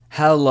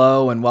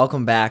Hello and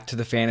welcome back to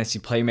the Fantasy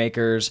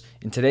Playmakers.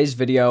 In today's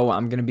video,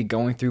 I'm going to be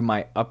going through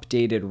my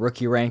updated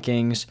rookie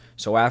rankings.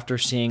 So after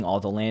seeing all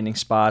the landing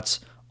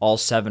spots, all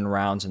 7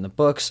 rounds in the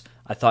books,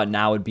 I thought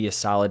now would be a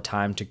solid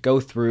time to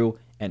go through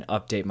and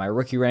update my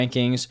rookie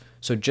rankings.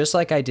 So just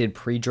like I did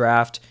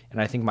pre-draft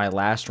and I think my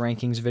last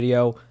rankings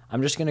video,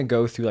 I'm just going to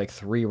go through like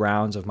 3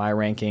 rounds of my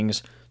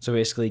rankings. So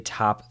basically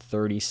top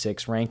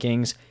 36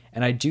 rankings.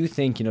 And I do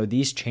think,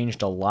 these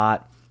changed a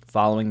lot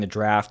following the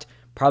draft,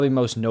 probably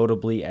most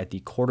notably at the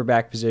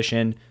quarterback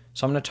position.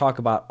 So I'm going to talk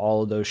about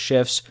all of those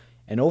shifts.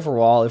 And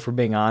overall, if we're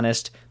being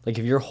honest, like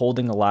if you're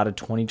holding a lot of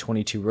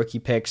 2022 rookie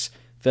picks,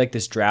 I feel like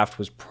this draft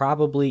was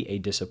probably a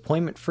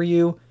disappointment for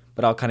you,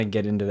 but I'll kind of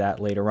get into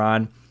that later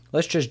on.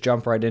 Let's just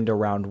jump right into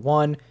round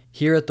 1.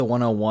 Here at the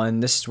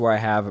 101, this is where I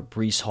have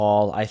Breece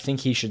Hall. I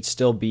think he should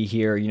still be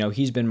here.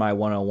 He's been my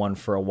 101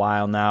 for a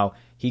while now.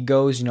 He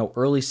goes,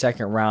 early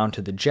second round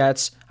to the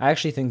Jets. I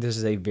actually think this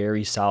is a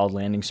very solid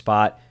landing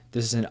spot.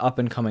 This is an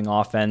up-and-coming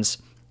offense.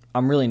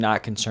 I'm really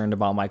not concerned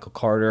about Michael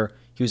Carter.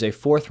 He was a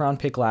 4th-round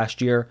pick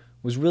last year,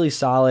 was really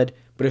solid,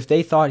 but if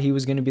they thought he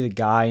was going to be the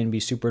guy and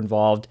be super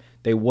involved,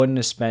 they wouldn't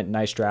have spent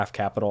nice draft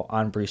capital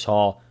on Breece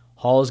Hall.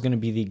 Hall is going to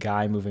be the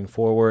guy moving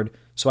forward,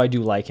 so I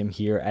do like him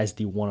here as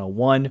the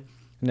 101.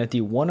 And at the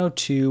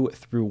 102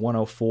 through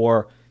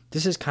 104,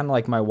 this is kind of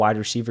like my wide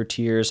receiver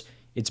tiers.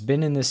 It's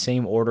been in the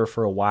same order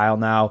for a while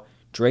now.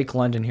 Drake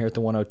London here at the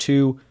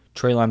 102,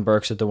 Treylon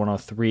Burks at the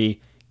 103,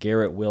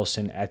 Garrett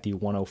Wilson at the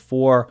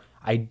 104.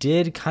 I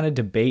did kind of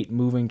debate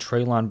moving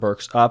Treylon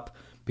Burks up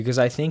because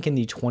I think in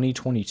the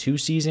 2022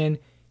 season,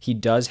 he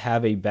does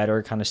have a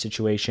better kind of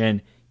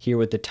situation here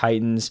with the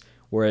Titans,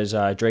 whereas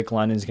Drake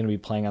London is going to be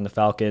playing on the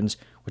Falcons,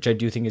 which I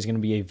do think is going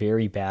to be a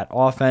very bad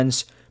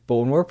offense. But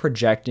when we're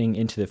projecting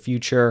into the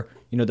future,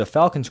 the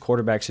Falcons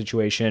quarterback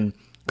situation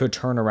could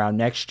turn around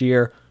next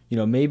year.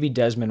 Maybe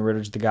Desmond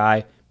Ritter's the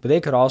guy, but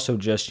they could also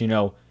just,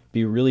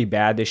 be really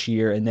bad this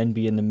year and then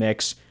be in the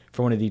mix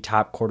for one of the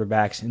top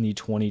quarterbacks in the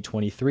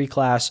 2023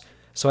 class.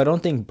 So I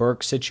don't think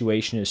Burke's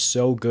situation is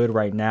so good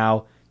right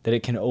now that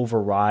it can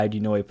override,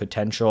 a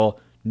potential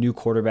new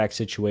quarterback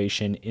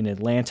situation in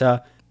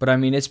Atlanta. But I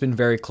mean, it's been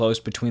very close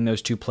between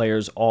those two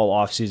players all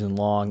offseason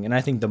long, and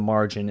I think the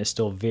margin is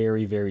still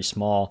very, very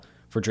small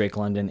for Drake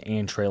London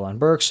and Treylon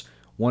Burks.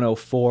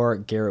 104,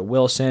 Garrett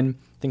Wilson.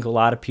 I think a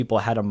lot of people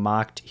had him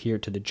mocked here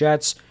to the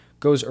Jets.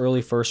 Goes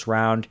early first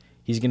round.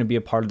 He's going to be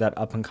a part of that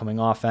up-and-coming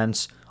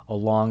offense,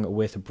 along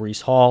with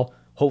Breece Hall.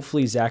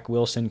 Hopefully Zach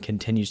Wilson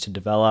continues to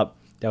develop.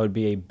 That would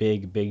be a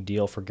big, big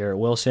deal for Garrett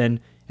Wilson.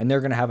 And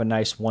they're going to have a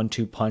nice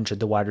 1-2 punch at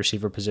the wide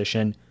receiver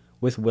position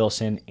with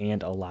Wilson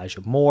and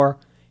Elijah Moore.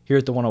 Here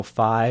at the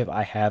 105,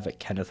 I have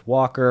Kenneth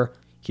Walker.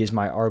 He is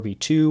my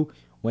RB2.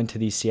 Went to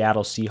the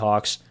Seattle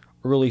Seahawks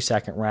early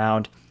second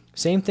round.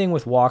 Same thing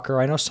with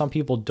Walker. I know some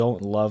people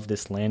don't love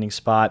this landing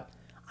spot.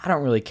 I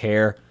don't really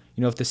care.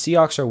 If the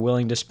Seahawks are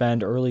willing to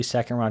spend early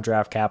second round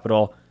draft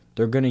capital,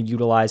 they're going to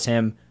utilize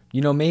him.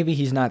 Maybe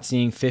he's not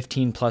seeing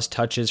 15 plus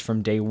touches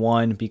from day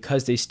one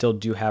because they still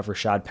do have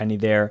Rashad Penny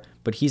there,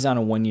 but he's on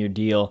a 1-year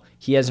deal.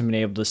 He hasn't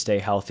been able to stay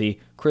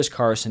healthy. Chris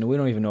Carson, we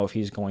don't even know if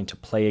he's going to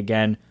play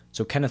again.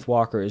 So Kenneth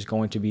Walker is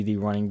going to be the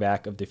running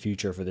back of the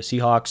future for the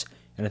Seahawks,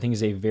 and I think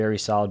is a very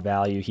solid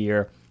value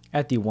here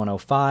at the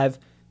 105.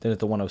 Then at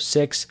the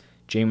 106,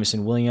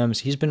 Jameson Williams.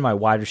 He's been my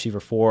wide receiver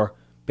 4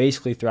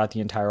 basically throughout the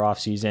entire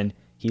offseason.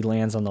 He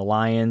lands on the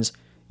Lions.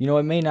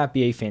 It may not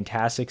be a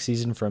fantastic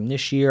season for him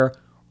this year,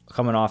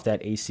 coming off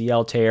that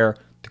ACL tear.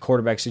 The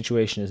quarterback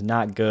situation is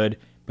not good,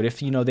 but if,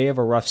 they have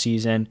a rough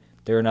season,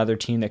 they're another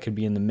team that could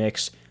be in the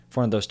mix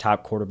for one of those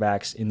top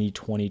quarterbacks in the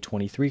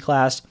 2023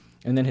 class,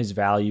 and then his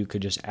value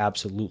could just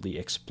absolutely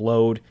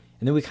explode.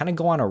 And then we kind of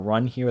go on a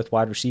run here with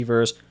wide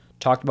receivers.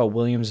 Talked about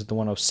Williams at the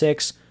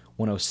 106.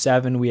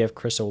 107, we have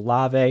Chris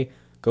Olave.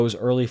 Goes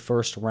early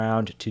first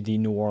round to the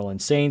New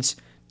Orleans Saints.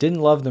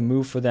 Didn't love the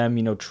move for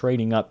them,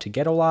 trading up to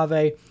get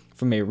Olave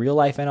from a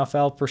real-life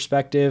NFL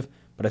perspective,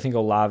 but I think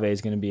Olave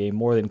is going to be a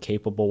more than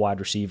capable wide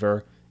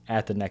receiver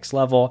at the next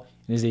level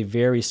and is a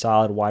very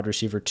solid wide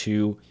receiver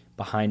 2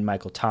 behind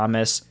Michael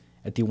Thomas.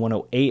 At the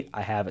 108,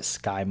 I have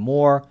Sky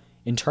Moore.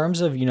 In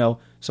terms of,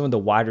 some of the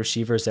wide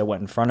receivers that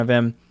went in front of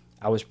him,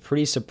 I was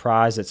pretty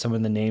surprised at some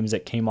of the names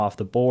that came off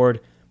the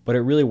board, but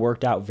it really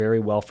worked out very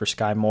well for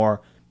Sky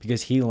Moore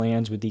because he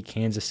lands with the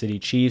Kansas City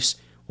Chiefs,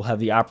 will have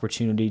the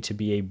opportunity to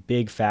be a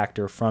big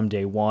factor from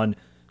day one.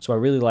 So I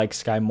really like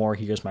Sky Moore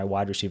here as my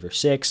wide receiver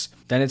 6.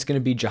 Then it's going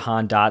to be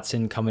Jahan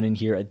Dotson coming in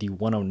here at the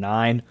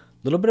 109. A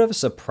little bit of a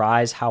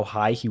surprise how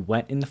high he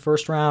went in the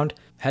first round.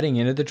 Heading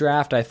into the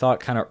draft, I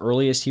thought kind of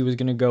earliest he was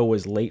going to go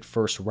was late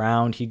first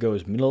round. He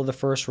goes middle of the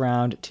first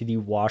round to the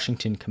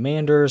Washington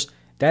Commanders.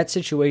 That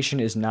situation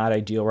is not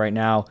ideal right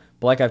now,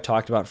 but like I've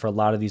talked about for a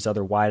lot of these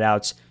other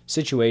wideouts,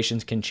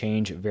 situations can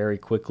change very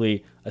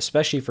quickly,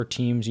 especially for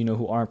teams,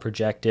 who aren't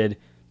projected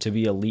to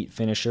be elite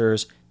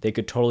finishers. They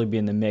could totally be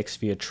in the mix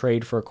via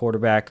trade for a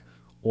quarterback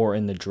or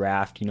in the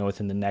draft,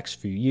 within the next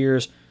few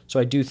years. So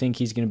I do think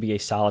he's going to be a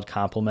solid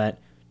complement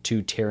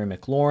to Terry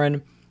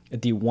McLaurin.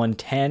 At the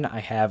 110, I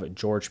have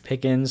George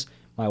Pickens,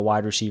 my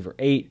wide receiver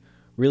 8.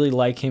 Really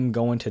like him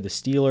going to the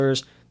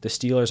Steelers. The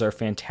Steelers are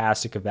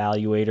fantastic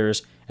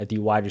evaluators at the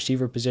wide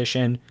receiver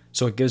position,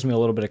 so it gives me a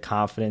little bit of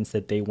confidence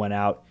that they went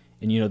out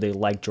and, they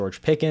like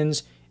George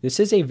Pickens. This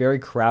is a very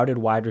crowded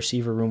wide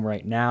receiver room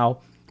right now,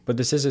 but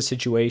this is a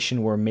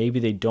situation where maybe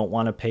they don't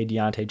want to pay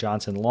Deontay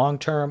Johnson long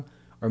term,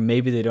 or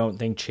maybe they don't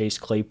think Chase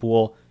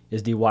Claypool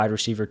is the wide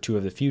receiver 2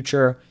 of the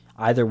future.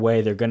 Either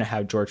way, they're going to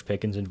have George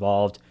Pickens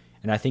involved,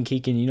 and I think he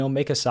can,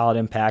 make a solid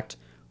impact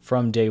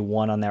from day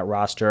one on that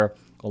roster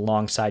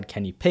alongside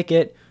Kenny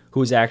Pickett,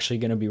 who is actually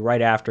going to be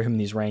right after him in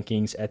these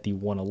rankings at the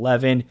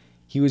 111.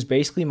 He was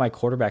basically my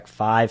quarterback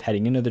 5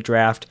 heading into the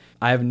draft.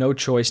 I have no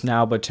choice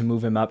now but to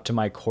move him up to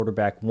my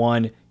quarterback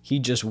 1. He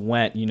just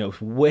went,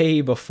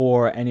 way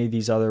before any of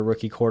these other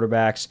rookie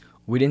quarterbacks.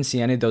 We didn't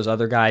see any of those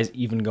other guys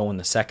even go in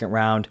the second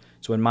round.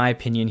 So in my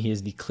opinion, he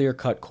is the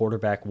clear-cut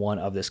quarterback 1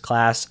 of this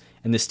class.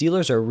 And the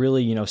Steelers are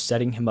really,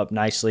 setting him up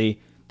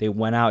nicely. They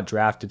went out,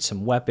 drafted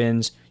some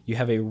weapons. You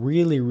have a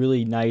really,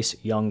 really nice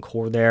young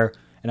core there.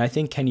 And I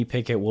think Kenny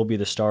Pickett will be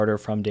the starter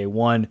from day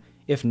one.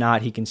 If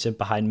not, he can sit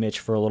behind Mitch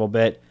for a little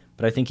bit.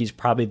 But I think he's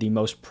probably the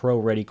most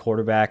pro-ready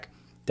quarterback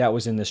that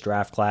was in this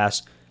draft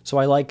class. So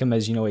I like him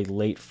as, a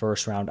late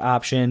first-round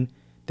option.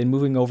 Then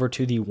moving over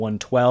to the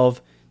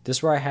 112, this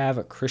is where I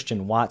have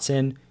Christian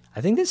Watson.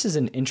 I think this is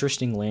an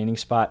interesting landing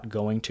spot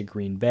going to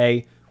Green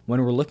Bay.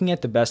 When we're looking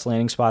at the best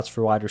landing spots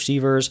for wide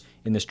receivers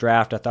in this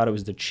draft, I thought it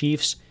was the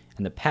Chiefs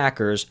and the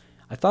Packers.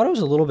 I thought it was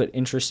a little bit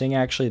interesting,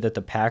 actually, that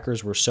the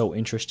Packers were so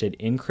interested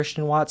in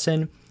Christian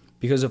Watson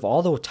because of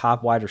all the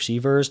top wide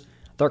receivers.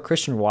 I thought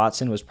Christian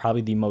Watson was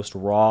probably the most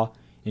raw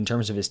in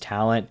terms of his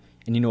talent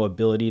and,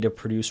 ability to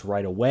produce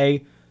right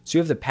away. So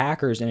you have the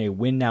Packers in a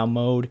win-now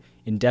mode,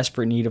 in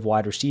desperate need of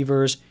wide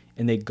receivers,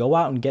 and they go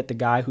out and get the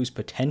guy who's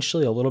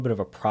potentially a little bit of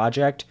a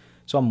project.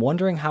 So I'm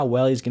wondering how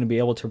well he's going to be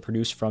able to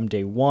produce from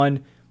day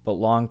one. But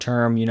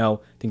long-term, I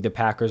think the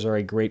Packers are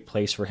a great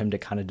place for him to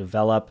kind of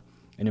develop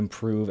and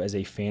improve as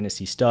a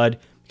fantasy stud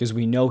because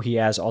we know he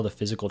has all the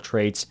physical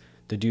traits.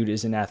 The dude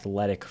is an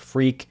athletic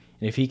freak,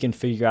 and if he can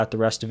figure out the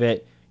rest of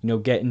it,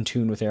 get in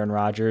tune with Aaron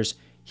Rodgers,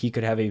 he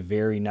could have a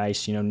very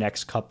nice,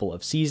 next couple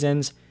of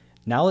seasons.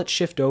 Now let's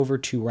shift over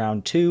to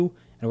round 2,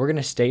 and we're going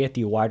to stay at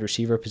the wide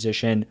receiver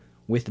position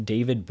with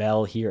David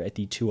Bell here at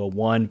the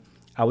 201.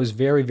 I was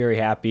very, very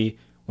happy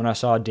when I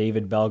saw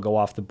David Bell go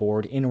off the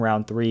board in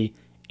round 3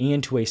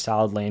 and to a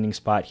solid landing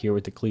spot here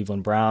with the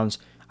Cleveland Browns.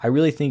 I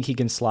really think he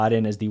can slot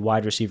in as the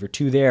wide receiver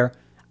 2 there.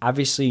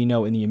 Obviously, in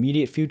the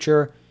immediate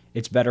future,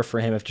 it's better for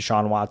him if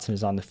Deshaun Watson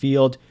is on the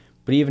field.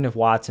 But even if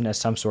Watson has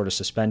some sort of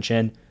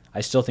suspension,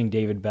 I still think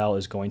David Bell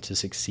is going to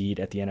succeed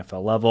at the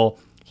NFL level.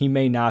 He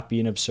may not be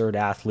an absurd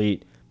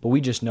athlete, but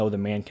we just know the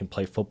man can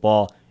play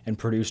football and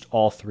produced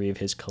all 3 of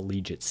his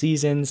collegiate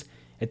seasons.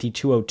 At the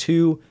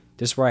 202,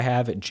 this is where I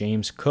have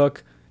James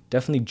Cook.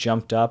 Definitely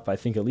jumped up, I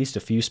think, at least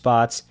a few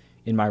spots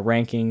in my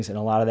rankings, and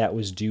a lot of that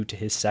was due to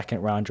his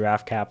second-round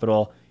draft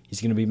capital. He's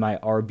going to be my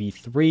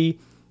RB3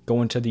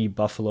 going to the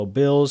Buffalo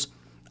Bills.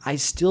 I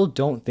still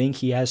don't think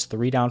he has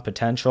 3-down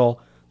potential.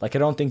 I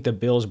don't think the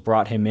Bills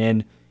brought him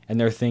in and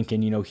they're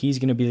thinking, he's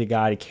going to be the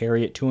guy to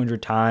carry it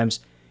 200 times,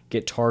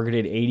 get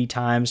targeted 80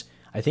 times.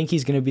 I think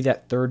he's going to be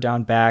that third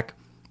down back,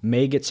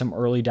 may get some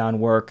early down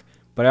work,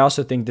 but I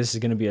also think this is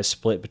going to be a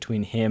split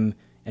between him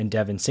and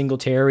Devin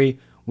Singletary.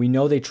 We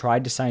know they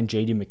tried to sign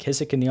J.D.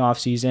 McKissick in the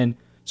offseason,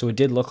 so it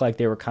did look like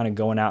they were kind of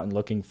going out and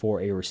looking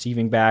for a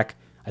receiving back.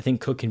 I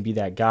think Cook can be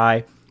that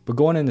guy, but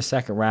going in the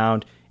second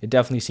round, it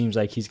definitely seems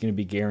like he's going to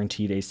be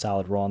guaranteed a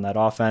solid role in that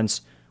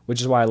offense,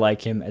 which is why I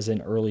like him as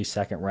an early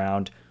second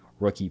round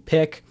rookie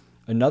pick.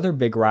 Another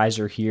big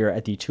riser here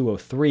at the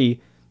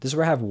 203, this is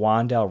where I have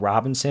Wan'Dale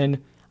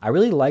Robinson. I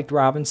really liked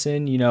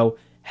Robinson,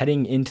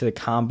 heading into the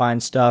combine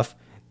stuff.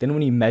 Then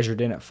when he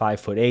measured in at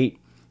 5'8",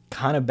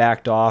 kind of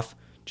backed off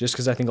just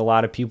because I think a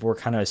lot of people were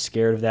kind of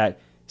scared of that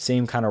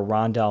same kind of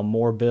Rondale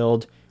Moore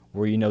build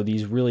where,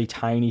 these really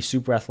tiny,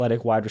 super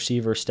athletic wide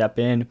receivers step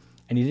in,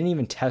 and he didn't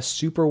even test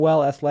super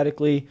well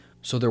athletically.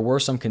 So there were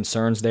some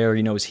concerns there.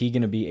 Is he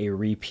going to be a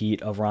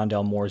repeat of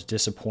Rondale Moore's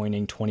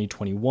disappointing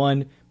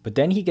 2021? But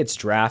then he gets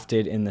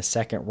drafted in the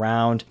second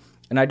round,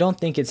 and I don't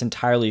think it's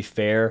entirely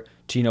fair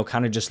to,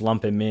 kind of just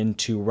lump him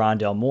into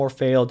Rondale Moore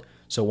failed,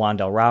 so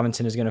Wan'Dale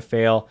Robinson is going to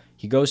fail.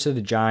 He goes to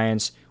the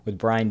Giants with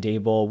Brian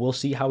Daboll. We'll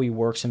see how he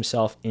works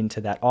himself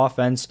into that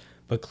offense,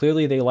 but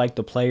clearly they like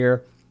the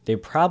player. They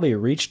probably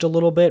reached a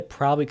little bit,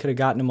 probably could have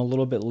gotten him a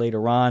little bit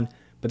later on,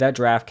 but that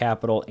draft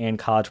capital and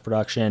college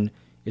production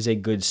is a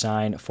good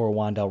sign for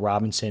Wan'Dale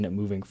Robinson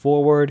moving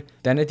forward.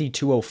 Then at the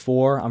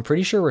 204, I'm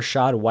pretty sure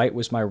Rachaad White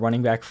was my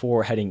running back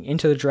 4 heading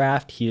into the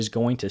draft. He is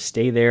going to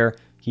stay there.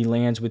 He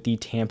lands with the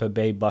Tampa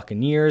Bay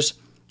Buccaneers.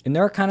 And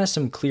there are kind of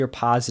some clear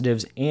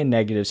positives and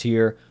negatives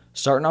here.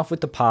 Starting off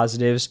with the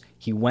positives,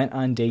 he went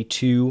on day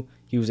 2.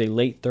 He was a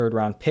late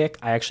third-round pick.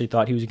 I actually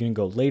thought he was going to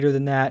go later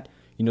than that,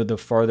 the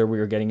farther we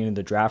were getting into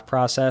the draft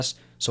process.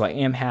 So I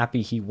am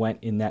happy he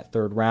went in that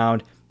third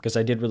round because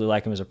I did really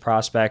like him as a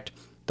prospect.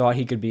 Thought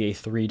he could be a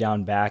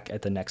 3-down back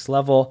at the next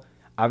level.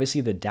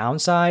 Obviously, the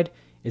downside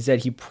is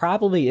that he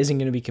probably isn't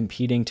going to be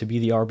competing to be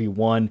the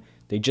RB1.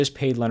 They just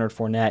paid Leonard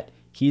Fournette.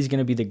 He's going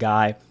to be the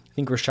guy. I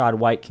think Rachaad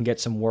White can get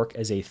some work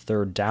as a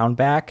third down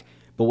back.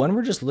 But when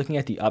we're just looking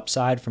at the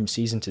upside from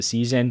season to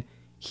season,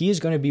 he is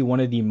going to be one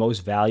of the most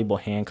valuable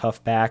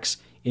handcuff backs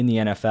in the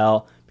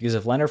NFL, because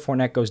if Leonard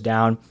Fournette goes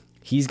down,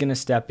 he's going to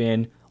step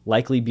in,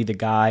 likely be the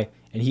guy,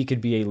 and he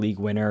could be a league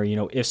winner,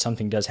 if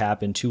something does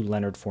happen to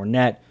Leonard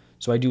Fournette.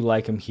 So I do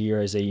like him here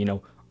as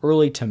a,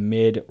 early to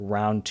mid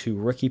round 2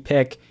 rookie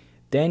pick.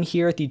 Then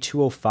here at the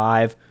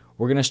 205,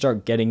 we're going to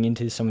start getting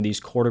into some of these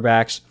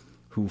quarterbacks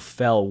who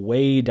fell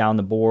way down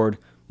the board.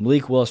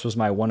 Malik Willis was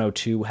my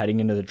 102 heading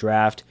into the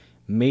draft.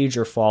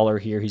 Major faller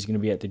here. He's going to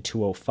be at the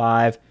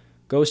 205.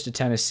 Goes to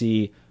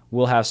Tennessee.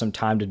 Will have some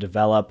time to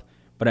develop.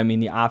 But I mean,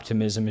 the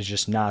optimism is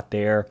just not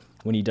there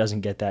when he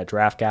doesn't get that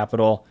draft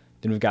capital.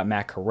 Then we've got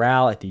Matt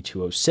Corral at the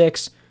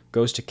 206.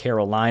 Goes to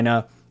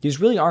Carolina.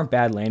 These really aren't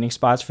bad landing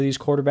spots for these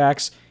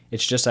quarterbacks.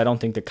 It's just I don't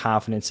think the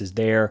confidence is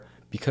there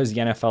because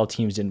the NFL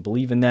teams didn't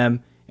believe in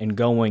them. And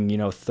going,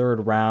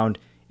 third round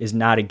is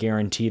not a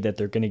guarantee that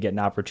they're going to get an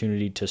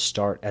opportunity to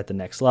start at the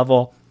next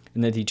level.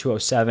 And then the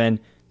 207,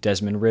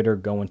 Desmond Ridder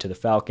going to the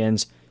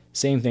Falcons.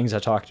 Same things I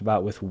talked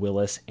about with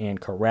Willis and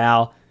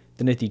Corral.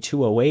 Then at the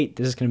 208,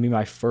 this is going to be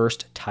my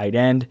first tight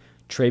end,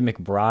 Trey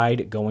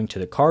McBride going to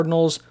the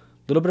Cardinals. A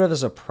little bit of a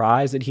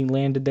surprise that he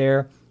landed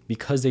there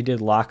because they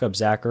did lock up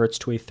Zach Ertz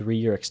to a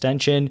 3-year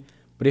extension.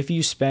 But if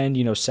you spend,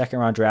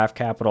 second-round draft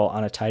capital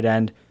on a tight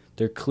end,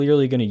 they're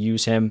clearly going to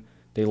use him.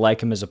 They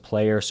like him as a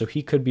player, so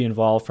he could be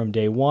involved from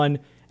day one,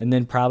 and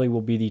then probably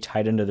will be the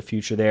tight end of the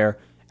future there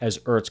as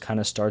Ertz kind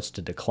of starts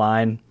to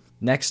decline.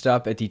 Next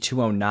up at the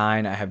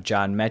 209, I have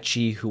John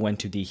Mechie, who went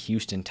to the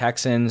Houston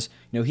Texans.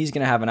 He's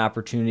going to have an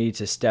opportunity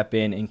to step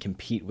in and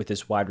compete with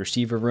this wide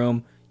receiver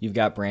room. You've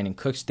got Brandon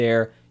Cooks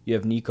there. You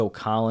have Nico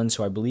Collins,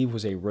 who I believe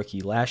was a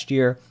rookie last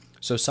year.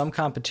 So some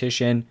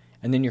competition,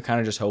 and then you're kind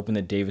of just hoping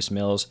that Davis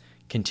Mills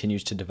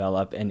continues to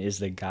develop and is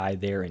the guy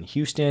there in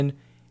Houston.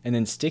 And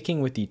then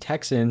sticking with the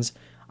Texans,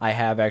 I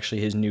have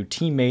actually his new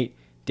teammate,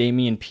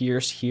 Dameon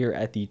Pierce, here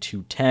at the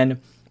 210,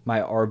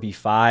 my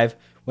RB5.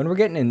 When we're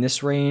getting in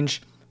this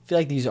range, I feel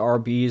like these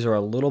RBs are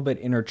a little bit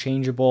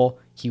interchangeable.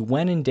 He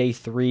went in day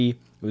 3. It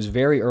was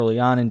very early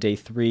on in day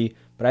 3,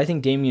 but I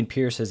think Dameon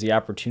Pierce has the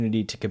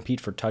opportunity to compete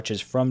for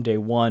touches from day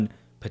 1,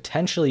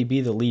 potentially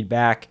be the lead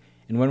back.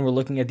 And when we're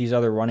looking at these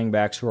other running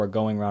backs who are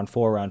going round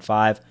 4, round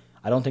 5,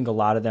 I don't think a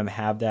lot of them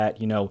have that,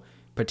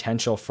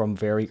 potential from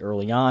very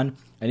early on.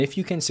 And if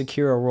you can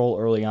secure a role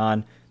early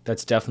on,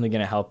 that's definitely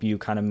going to help you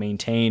kind of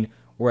maintain,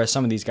 whereas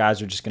some of these guys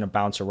are just going to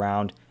bounce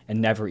around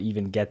and never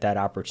even get that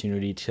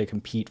opportunity to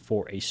compete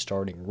for a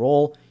starting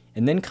role.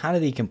 And then kind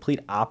of the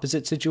complete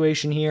opposite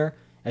situation here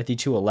at the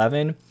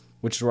 211,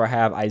 which is where I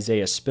have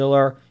Isaiah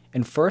Spiller.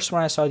 And first,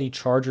 when I saw the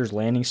Chargers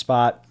landing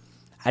spot,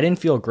 I didn't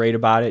feel great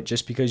about it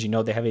just because,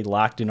 they have a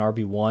locked-in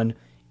RB1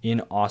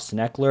 in Austin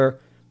Eckler.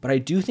 But I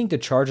do think the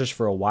Chargers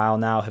for a while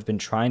now have been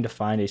trying to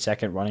find a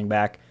second running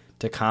back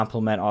to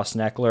complement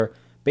Austin Eckler,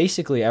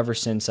 basically ever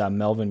since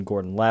Melvin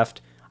Gordon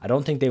left. I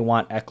don't think they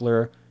want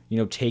Eckler,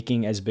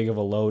 taking as big of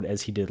a load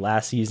as he did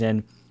last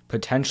season,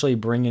 potentially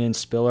bringing in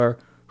Spiller,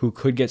 who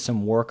could get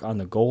some work on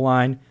the goal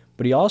line.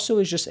 But he also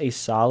is just a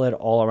solid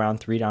all-around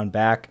 3-down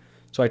back.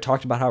 So I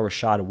talked about how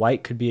Rachaad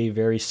White could be a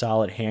very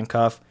solid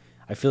handcuff.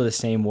 I feel the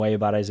same way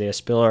about Isaiah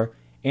Spiller,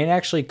 and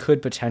actually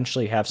could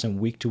potentially have some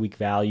week-to-week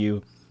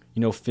value,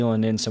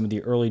 filling in some of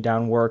the early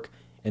down work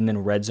and then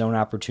red zone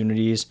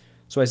opportunities.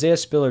 So Isaiah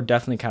Spiller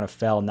definitely kind of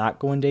fell, not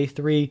going day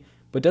 3,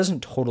 but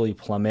doesn't totally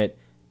plummet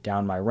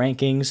down my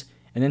rankings.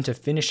 And then to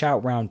finish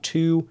out round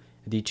 2,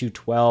 at the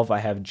 212, I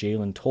have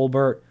Jalen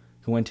Tolbert,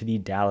 who went to the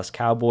Dallas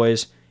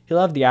Cowboys. He'll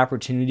have the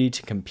opportunity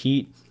to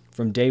compete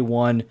from day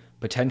 1,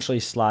 potentially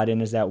slide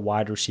in as that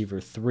wide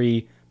receiver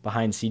 3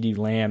 behind CeeDee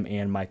Lamb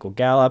and Michael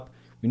Gallup.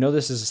 We know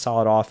this is a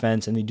solid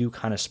offense, and they do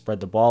kind of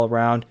spread the ball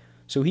around.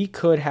 So he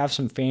could have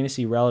some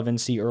fantasy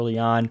relevancy early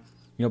on,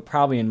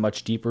 probably in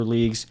much deeper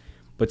leagues,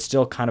 but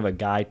still kind of a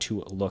guy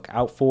to look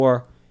out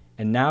for.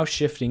 And now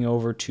shifting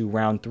over to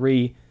round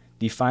 3,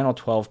 the final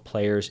 12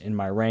 players in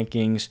my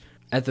rankings.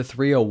 At the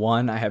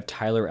 301, I have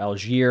Tyler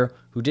Algier,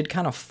 who did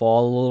kind of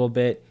fall a little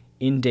bit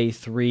in day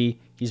 3.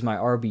 He's my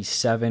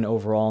RB7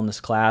 overall in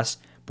this class.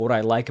 But what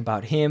I like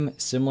about him,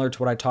 similar to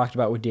what I talked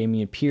about with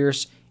Dameon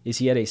Pierce, is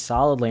he had a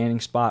solid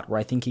landing spot where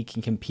I think he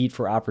can compete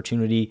for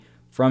opportunity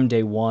from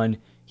day 1.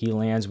 He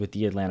lands with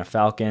the Atlanta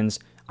Falcons.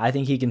 I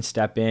think he can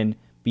step in,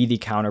 be the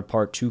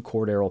counterpart to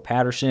Cordero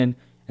Patterson,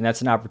 and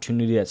that's an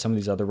opportunity that some of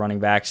these other running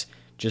backs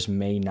just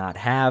may not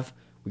have.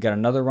 We got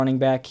another running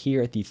back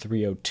here at the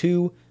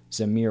 302,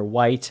 Zamir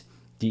White,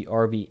 the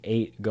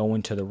RB8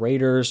 going to the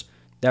Raiders.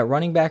 That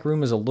running back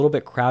room is a little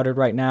bit crowded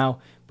right now,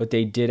 but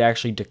they did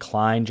actually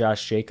decline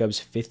Josh Jacobs'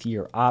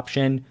 5th-year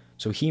option,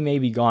 so he may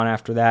be gone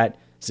after that.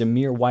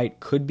 Zamir White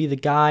could be the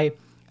guy.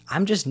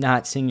 I'm just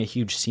not seeing a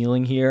huge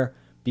ceiling here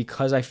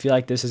because I feel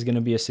like this is going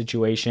to be a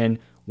situation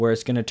where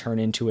it's going to turn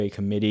into a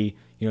committee,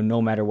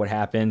 no matter what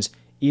happens.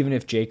 Even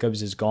if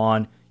Jacobs is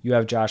gone, you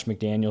have Josh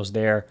McDaniels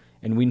there,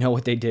 and we know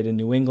what they did in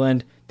New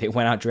England. They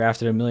went out,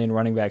 drafted a million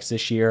running backs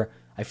this year.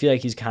 I feel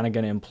like he's kind of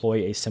going to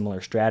employ a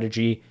similar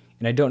strategy,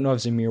 and I don't know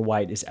if Zamir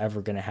White is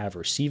ever going to have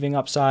receiving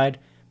upside,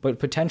 but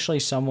potentially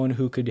someone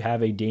who could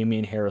have a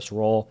Damian Harris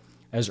role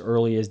as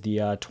early as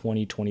the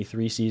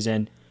 2023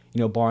 season,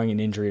 barring an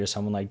injury to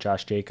someone like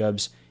Josh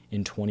Jacobs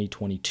in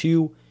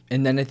 2022.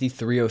 And then at the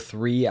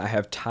 303, I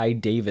have Ty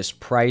Davis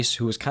Price,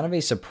 who was kind of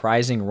a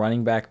surprising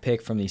running back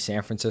pick from the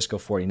San Francisco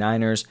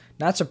 49ers.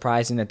 Not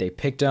surprising that they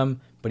picked him,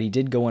 but he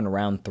did go in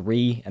round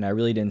 3, and I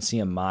really didn't see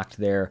him mocked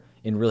there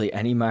in really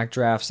any mock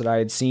drafts that I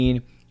had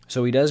seen.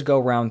 So he does go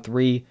round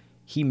 3.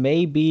 He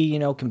may be,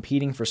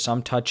 competing for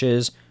some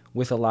touches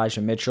with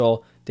Elijah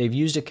Mitchell. They've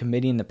used a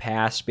committee in the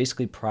past,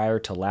 basically prior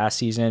to last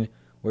season,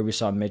 where we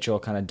saw Mitchell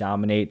kind of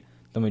dominate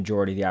the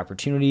majority of the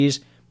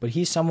opportunities, but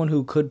he's someone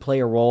who could play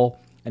a role.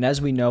 And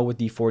as we know with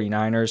the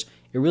 49ers,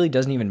 it really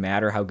doesn't even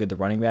matter how good the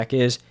running back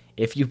is.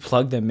 If you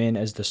plug them in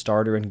as the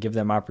starter and give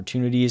them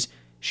opportunities,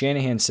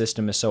 Shanahan's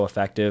system is so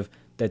effective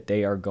that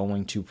they are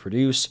going to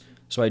produce.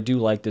 So I do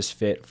like this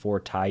fit for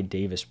Ty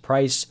Davis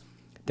Price.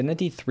 Then at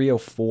the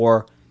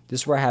 304,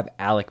 this is where I have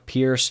Alec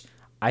Pierce.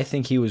 I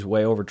think he was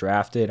way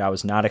overdrafted. I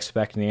was not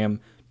expecting him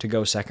to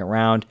go second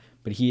round,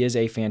 but he is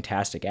a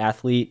fantastic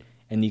athlete,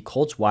 and the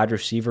Colts wide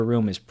receiver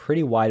room is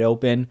pretty wide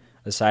open,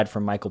 aside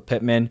from Michael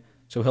Pittman,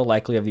 so he'll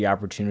likely have the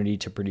opportunity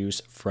to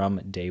produce from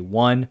day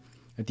one.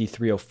 At the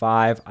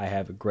 305, I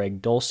have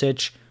Greg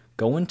Dulcich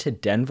going to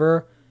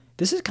Denver.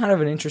 This is kind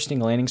of an interesting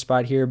landing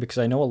spot here because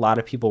I know a lot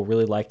of people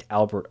really liked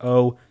Albert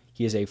O.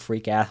 He is a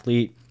freak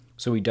athlete,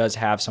 so he does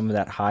have some of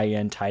that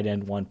high-end tight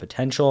end one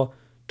potential.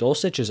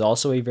 Dulcich is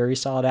also a very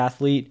solid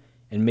athlete,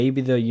 and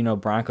maybe the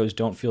Broncos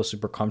don't feel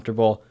super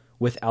comfortable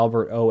with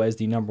Albert O as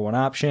the number one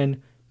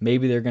option.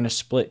 Maybe they're going to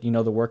split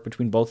the work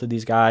between both of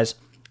these guys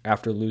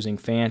after losing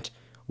Fant.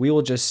 We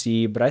will just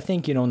see, but I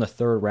think in the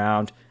third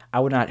round,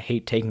 I would not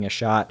hate taking a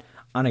shot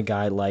on a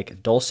guy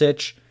like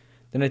Dulcich.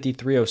 Then at the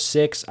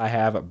 306, I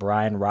have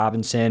Brian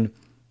Robinson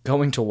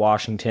going to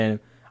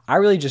Washington. I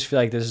really just feel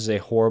like this is a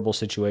horrible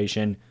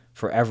situation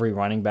for every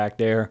running back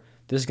there.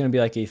 This is going to be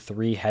like a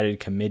three-headed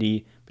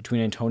committee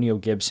between Antonio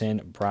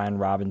Gibson, Brian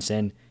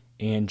Robinson,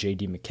 and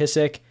J.D.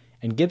 McKissick.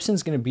 And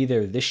Gibson's going to be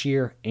there this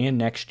year and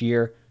next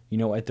year,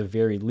 at the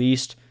very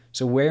least.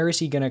 So where is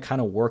he going to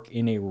kind of work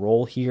in a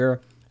role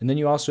here? And then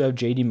you also have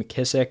J.D.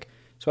 McKissick.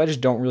 So I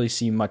just don't really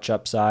see much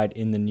upside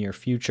in the near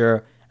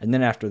future. And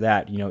then after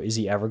that, is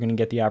he ever going to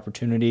get the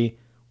opportunity?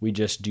 We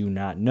just do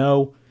not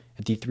know.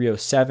 At the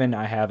 307,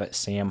 I have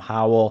Sam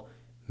Howell.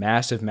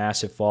 Massive,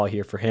 massive fall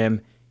here for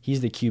him.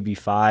 He's the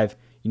QB5.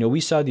 We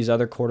saw these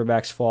other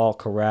quarterbacks fall,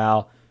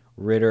 Corral,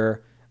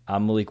 Ritter,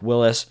 Malik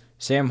Willis.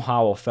 Sam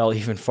Howell fell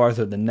even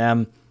farther than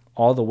them,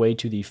 all the way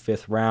to the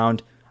 5th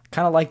round.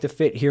 Kind of like the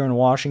fit here in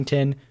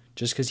Washington,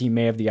 just because he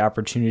may have the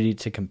opportunity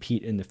to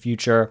compete in the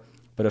future.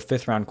 But a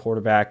 5th round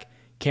quarterback,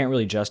 can't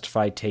really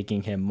justify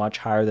taking him much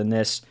higher than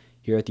this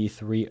here at the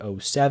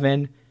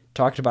 307.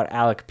 Talked about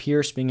Alec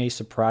Pierce being a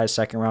surprise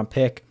 2nd round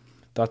pick.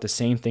 Thought the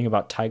same thing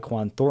about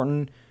Tyquan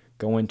Thornton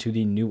going to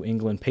the New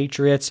England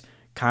Patriots.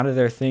 Kind of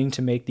their thing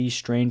to make these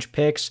strange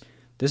picks.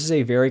 This is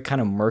a very kind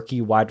of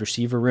murky wide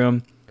receiver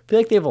room. I feel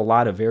like they have a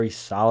lot of very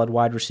solid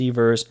wide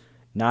receivers,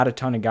 not a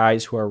ton of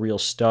guys who are real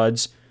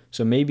studs.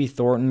 So maybe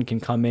Thornton can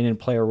come in and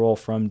play a role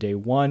from day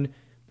one,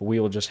 but we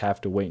will just have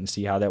to wait and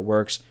see how that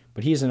works.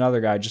 But he's another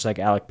guy, just like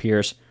Alec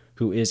Pierce,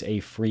 who is a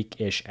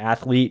freakish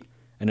athlete.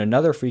 And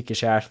another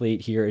freakish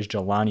athlete here is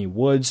Jelani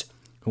Woods,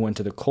 who went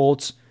to the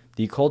Colts.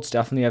 The Colts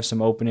definitely have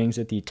some openings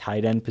at the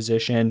tight end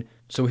position,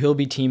 so he'll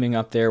be teaming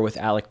up there with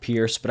Alec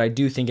Pierce, but I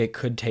do think it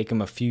could take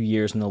him a few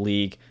years in the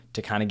league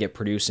to kind of get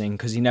producing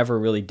because he never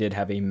really did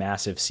have a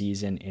massive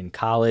season in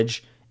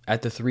college.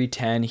 At the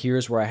 310,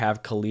 here's where I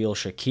have Khalil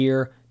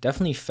Shakir.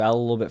 Definitely fell a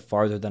little bit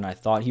farther than I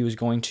thought he was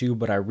going to,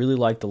 but I really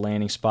like the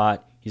landing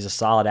spot. He's a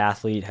solid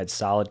athlete, had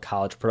solid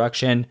college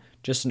production,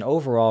 just an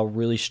overall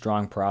really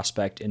strong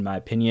prospect in my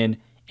opinion,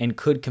 and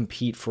could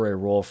compete for a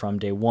role from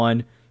day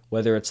one,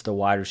 whether it's the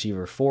wide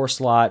receiver 4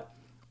 slot,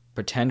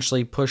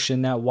 potentially push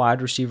in that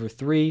wide receiver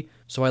 3.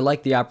 So I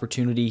like the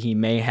opportunity he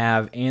may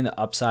have, and the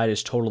upside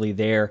is totally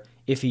there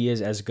if he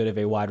is as good of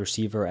a wide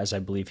receiver as I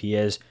believe he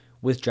is,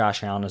 with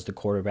Josh Allen as the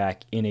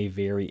quarterback in a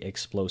very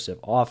explosive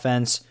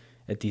offense.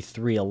 At the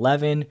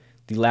 311,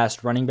 the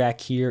last running back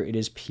here, it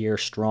is Pierre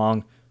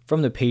Strong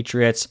from the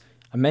Patriots.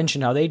 I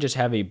mentioned how they just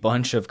have a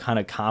bunch of kind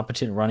of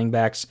competent running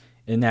backs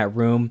in that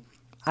room.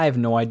 I have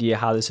no idea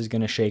how this is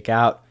going to shake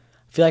out.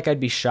 I feel like I'd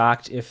be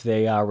shocked if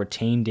they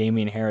retain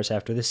Damian Harris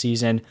after the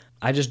season.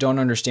 I just don't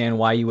understand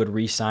why you would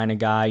re-sign a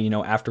guy,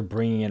 after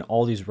bringing in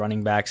all these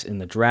running backs in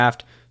the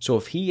draft. So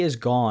if he is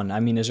gone,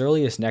 as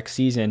early as next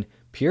season,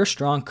 Pierre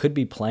Strong could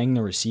be playing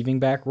the receiving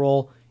back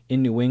role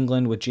in New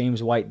England with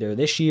James White there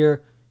this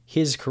year.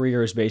 His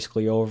career is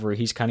basically over.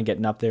 He's kind of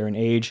getting up there in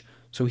age.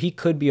 So he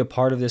could be a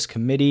part of this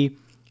committee.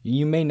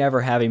 You may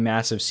never have a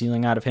massive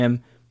ceiling out of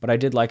him, but I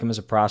did like him as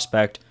a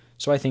prospect.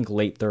 So I think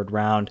late 3rd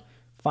round,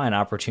 fine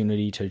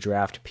opportunity to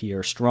draft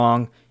Pierre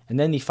Strong. And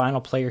then the final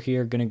player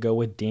here, going to go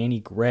with Danny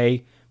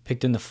Gray,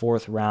 picked in the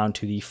 4th round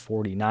to the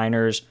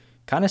 49ers.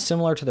 kind of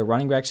similar to the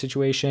running back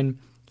situation.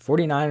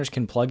 49ers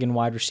can plug in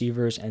wide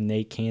receivers and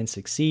they can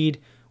succeed.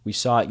 We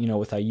saw it,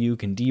 with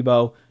Ayuk and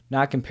Debo.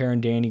 Not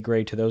comparing Danny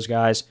Gray to those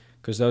guys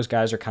because those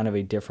guys are kind of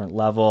a different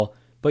level.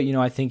 But,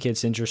 I think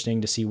it's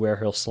interesting to see where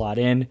he'll slot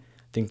in. I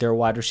think their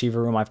wide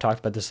receiver room, I've talked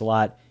about this a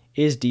lot,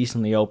 is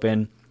decently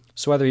open.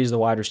 So whether he's the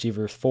wide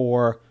receiver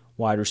 4,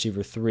 wide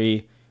receiver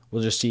 3,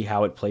 we'll just see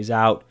how it plays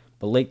out.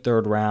 But late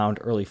third round,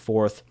 early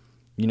fourth,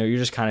 you're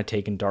just kind of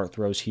taking dart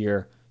throws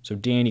here. So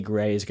Danny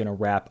Gray is going to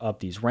wrap up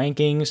these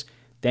rankings.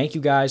 Thank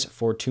you guys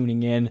for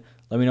tuning in.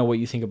 Let me know what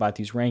you think about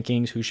these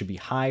rankings. Who should be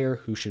higher?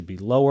 Who should be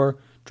lower?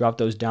 Drop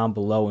those down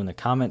below in the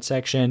comment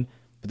section.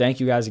 But thank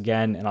you guys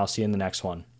again, and I'll see you in the next one.